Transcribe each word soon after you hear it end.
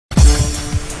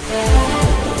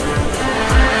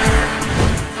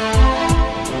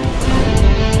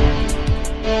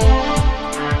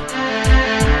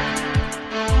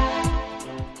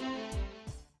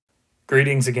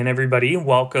Greetings again, everybody.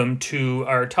 Welcome to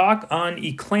our talk on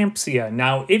eclampsia.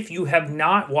 Now, if you have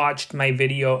not watched my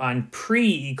video on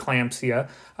pre-eclampsia,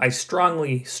 I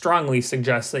strongly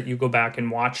suggest that you go back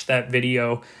and watch that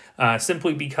video,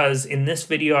 simply because in this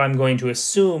video, I'm going to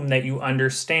assume that you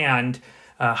understand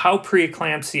how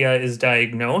preeclampsia is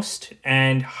diagnosed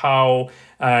and how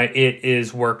it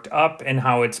is worked up and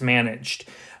how it's managed.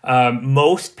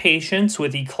 Most patients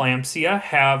with eclampsia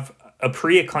have a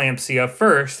preeclampsia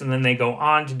first, and then they go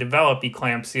on to develop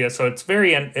eclampsia. So it's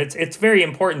very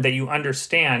important that you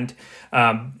understand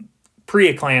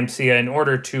preeclampsia in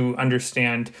order to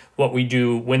understand what we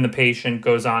do when the patient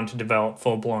goes on to develop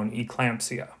full-blown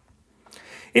eclampsia.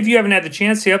 If you haven't had the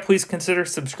chance yet, please consider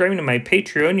subscribing to my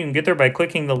Patreon. You can get there by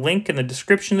clicking the link in the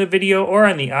description of the video or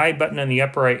on the I button in the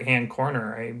upper right-hand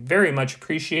corner. I very much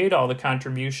appreciate all the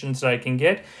contributions that I can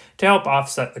get to help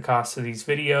offset the cost of these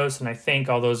videos, and I thank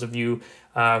all those of you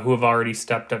who have already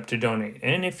stepped up to donate.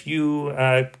 And if you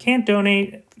can't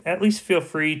donate, at least feel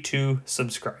free to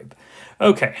subscribe.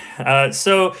 Okay,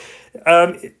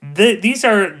 these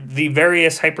are the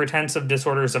various hypertensive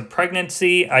disorders of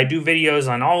pregnancy. I do videos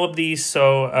on all of these,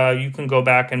 so you can go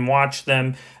back and watch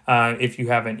them if you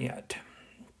haven't yet.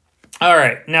 All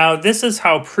right, now this is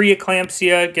how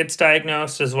preeclampsia gets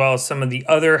diagnosed, as well as some of the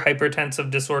other hypertensive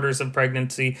disorders of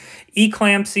pregnancy.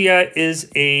 Eclampsia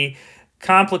is a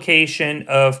complication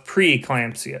of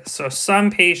preeclampsia. So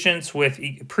some patients with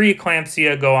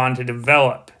preeclampsia go on to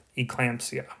develop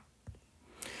eclampsia.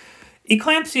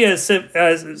 Eclampsia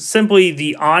is simply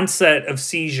the onset of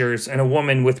seizures in a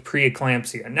woman with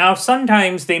preeclampsia. Now,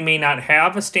 sometimes they may not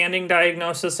have a standing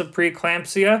diagnosis of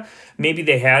preeclampsia. Maybe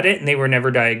they had it and they were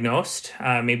never diagnosed.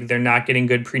 Maybe they're not getting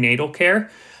good prenatal care.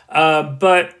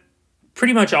 But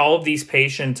pretty much all of these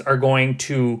patients are going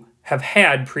to have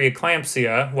had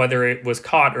preeclampsia, whether it was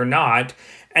caught or not,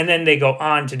 and then they go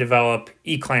on to develop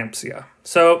eclampsia.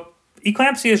 So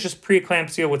eclampsia is just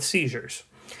preeclampsia with seizures.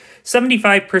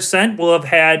 75% will have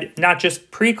had not just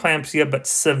preeclampsia, but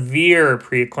severe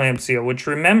preeclampsia, which,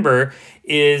 remember,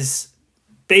 is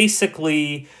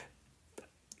basically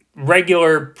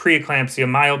regular preeclampsia,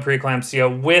 mild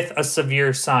preeclampsia, with a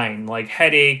severe sign like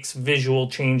headaches, visual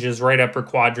changes, right upper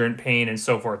quadrant pain, and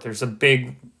so forth. There's a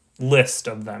big list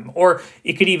of them, or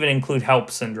it could even include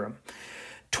HELLP syndrome.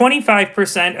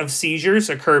 25% of seizures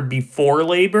occur before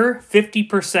labor,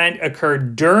 50% occur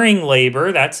during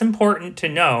labor, that's important to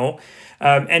know,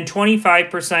 and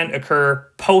 25% occur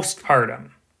postpartum.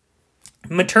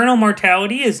 Maternal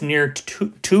mortality is near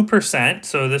 2%,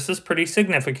 so this is pretty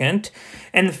significant,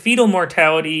 and the fetal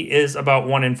mortality is about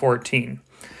 1 in 14.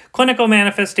 Clinical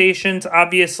manifestations,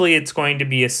 obviously it's going to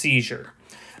be a seizure.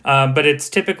 But it's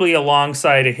typically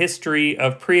alongside a history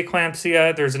of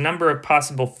preeclampsia. There's a number of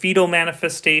possible fetal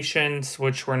manifestations,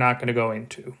 which we're not going to go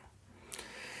into.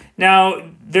 Now,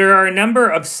 there are a number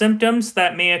of symptoms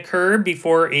that may occur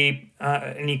before an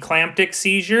eclamptic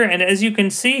seizure, and as you can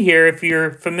see here, if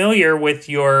you're familiar with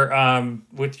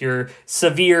your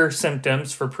severe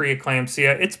symptoms for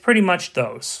preeclampsia, it's pretty much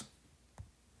those.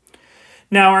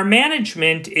 Now, our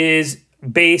management is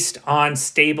based on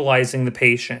stabilizing the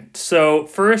patient. So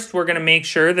first, we're going to make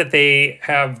sure that they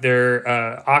have their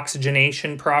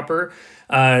oxygenation proper.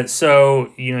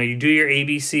 So, you do your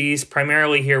ABCs.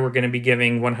 Primarily here, we're going to be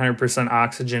giving 100%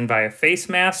 oxygen via face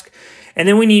mask. And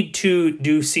then we need to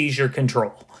do seizure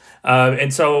control.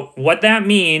 And so what that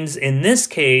means in this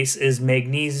case is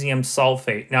magnesium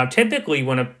sulfate. Now, typically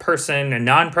when a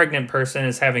non-pregnant person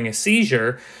is having a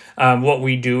seizure, what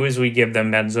we do is we give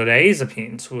them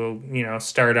benzodiazepines. We'll,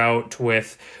 start out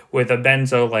with a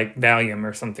benzo like Valium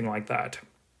or something like that.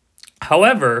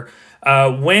 However,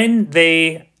 when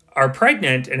they are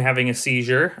pregnant and having a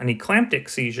seizure, an eclamptic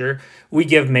seizure, we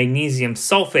give magnesium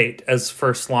sulfate as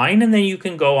first line, and then you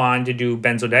can go on to do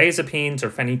benzodiazepines or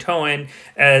phenytoin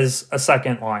as a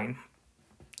second line.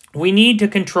 We need to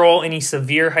control any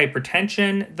severe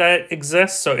hypertension that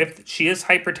exists. So if she is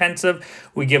hypertensive,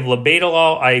 we give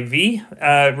labetalol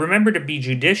IV. Remember to be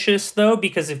judicious, though,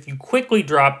 because if you quickly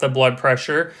drop the blood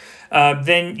pressure,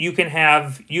 then you can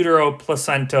have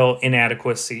uteroplacental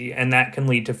inadequacy, and that can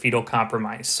lead to fetal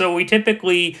compromise. So we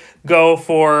typically go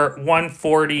for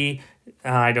 140.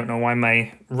 I don't know why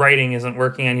my writing isn't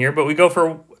working on here, but we go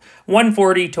for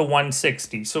 140 to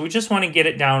 160. So we just want to get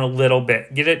it down a little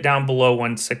bit, get it down below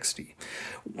 160.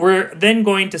 We're then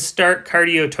going to start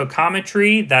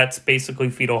cardiotocometry. That's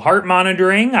basically fetal heart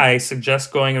monitoring. I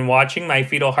suggest going and watching my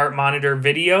fetal heart monitor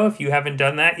video if you haven't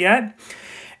done that yet.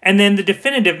 And then the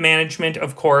definitive management,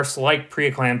 of course, like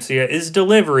preeclampsia, is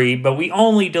delivery, but we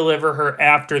only deliver her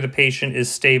after the patient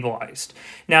is stabilized.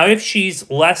 Now, if she's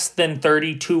less than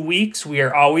 32 weeks, we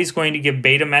are always going to give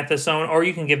betamethasone, or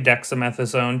you can give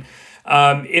dexamethasone.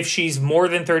 If she's more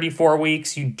than 34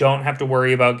 weeks, you don't have to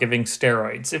worry about giving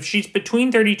steroids. If she's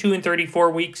between 32 and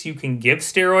 34 weeks, you can give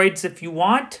steroids if you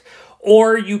want,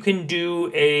 or you can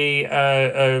do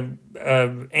a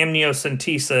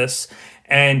amniocentesis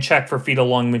and check for fetal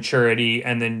lung maturity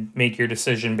and then make your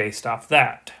decision based off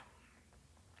that.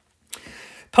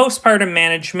 Postpartum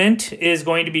management is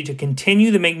going to be to continue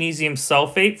the magnesium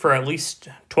sulfate for at least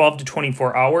 12 to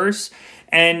 24 hours.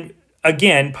 And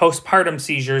again, postpartum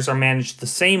seizures are managed the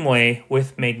same way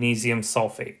with magnesium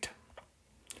sulfate.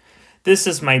 This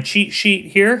is my cheat sheet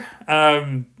here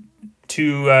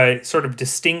to sort of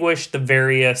distinguish the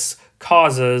various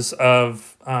causes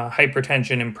of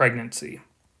hypertension in pregnancy.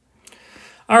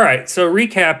 All right, so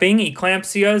recapping,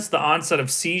 eclampsia is the onset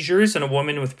of seizures in a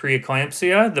woman with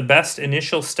preeclampsia. The best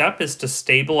initial step is to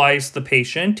stabilize the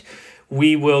patient.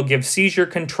 We will give seizure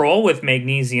control with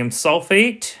magnesium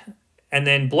sulfate, and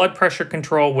then blood pressure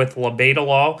control with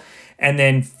labetalol, and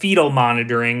then fetal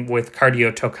monitoring with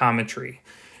cardiotocometry.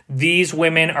 These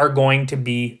women are going to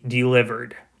be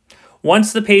delivered.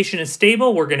 Once the patient is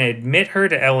stable, we're going to admit her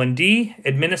to L&D,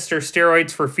 administer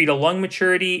steroids for fetal lung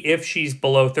maturity. If she's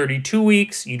below 32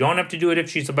 weeks, you don't have to do it if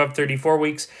she's above 34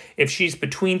 weeks. If she's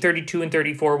between 32 and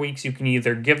 34 weeks, you can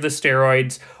either give the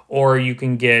steroids or you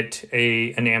can get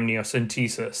an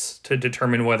amniocentesis to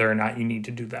determine whether or not you need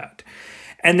to do that.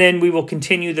 And then we will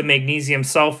continue the magnesium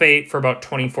sulfate for about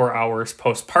 24 hours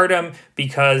postpartum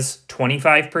because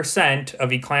 25%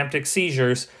 of eclamptic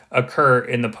seizures occur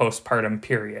in the postpartum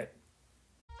period.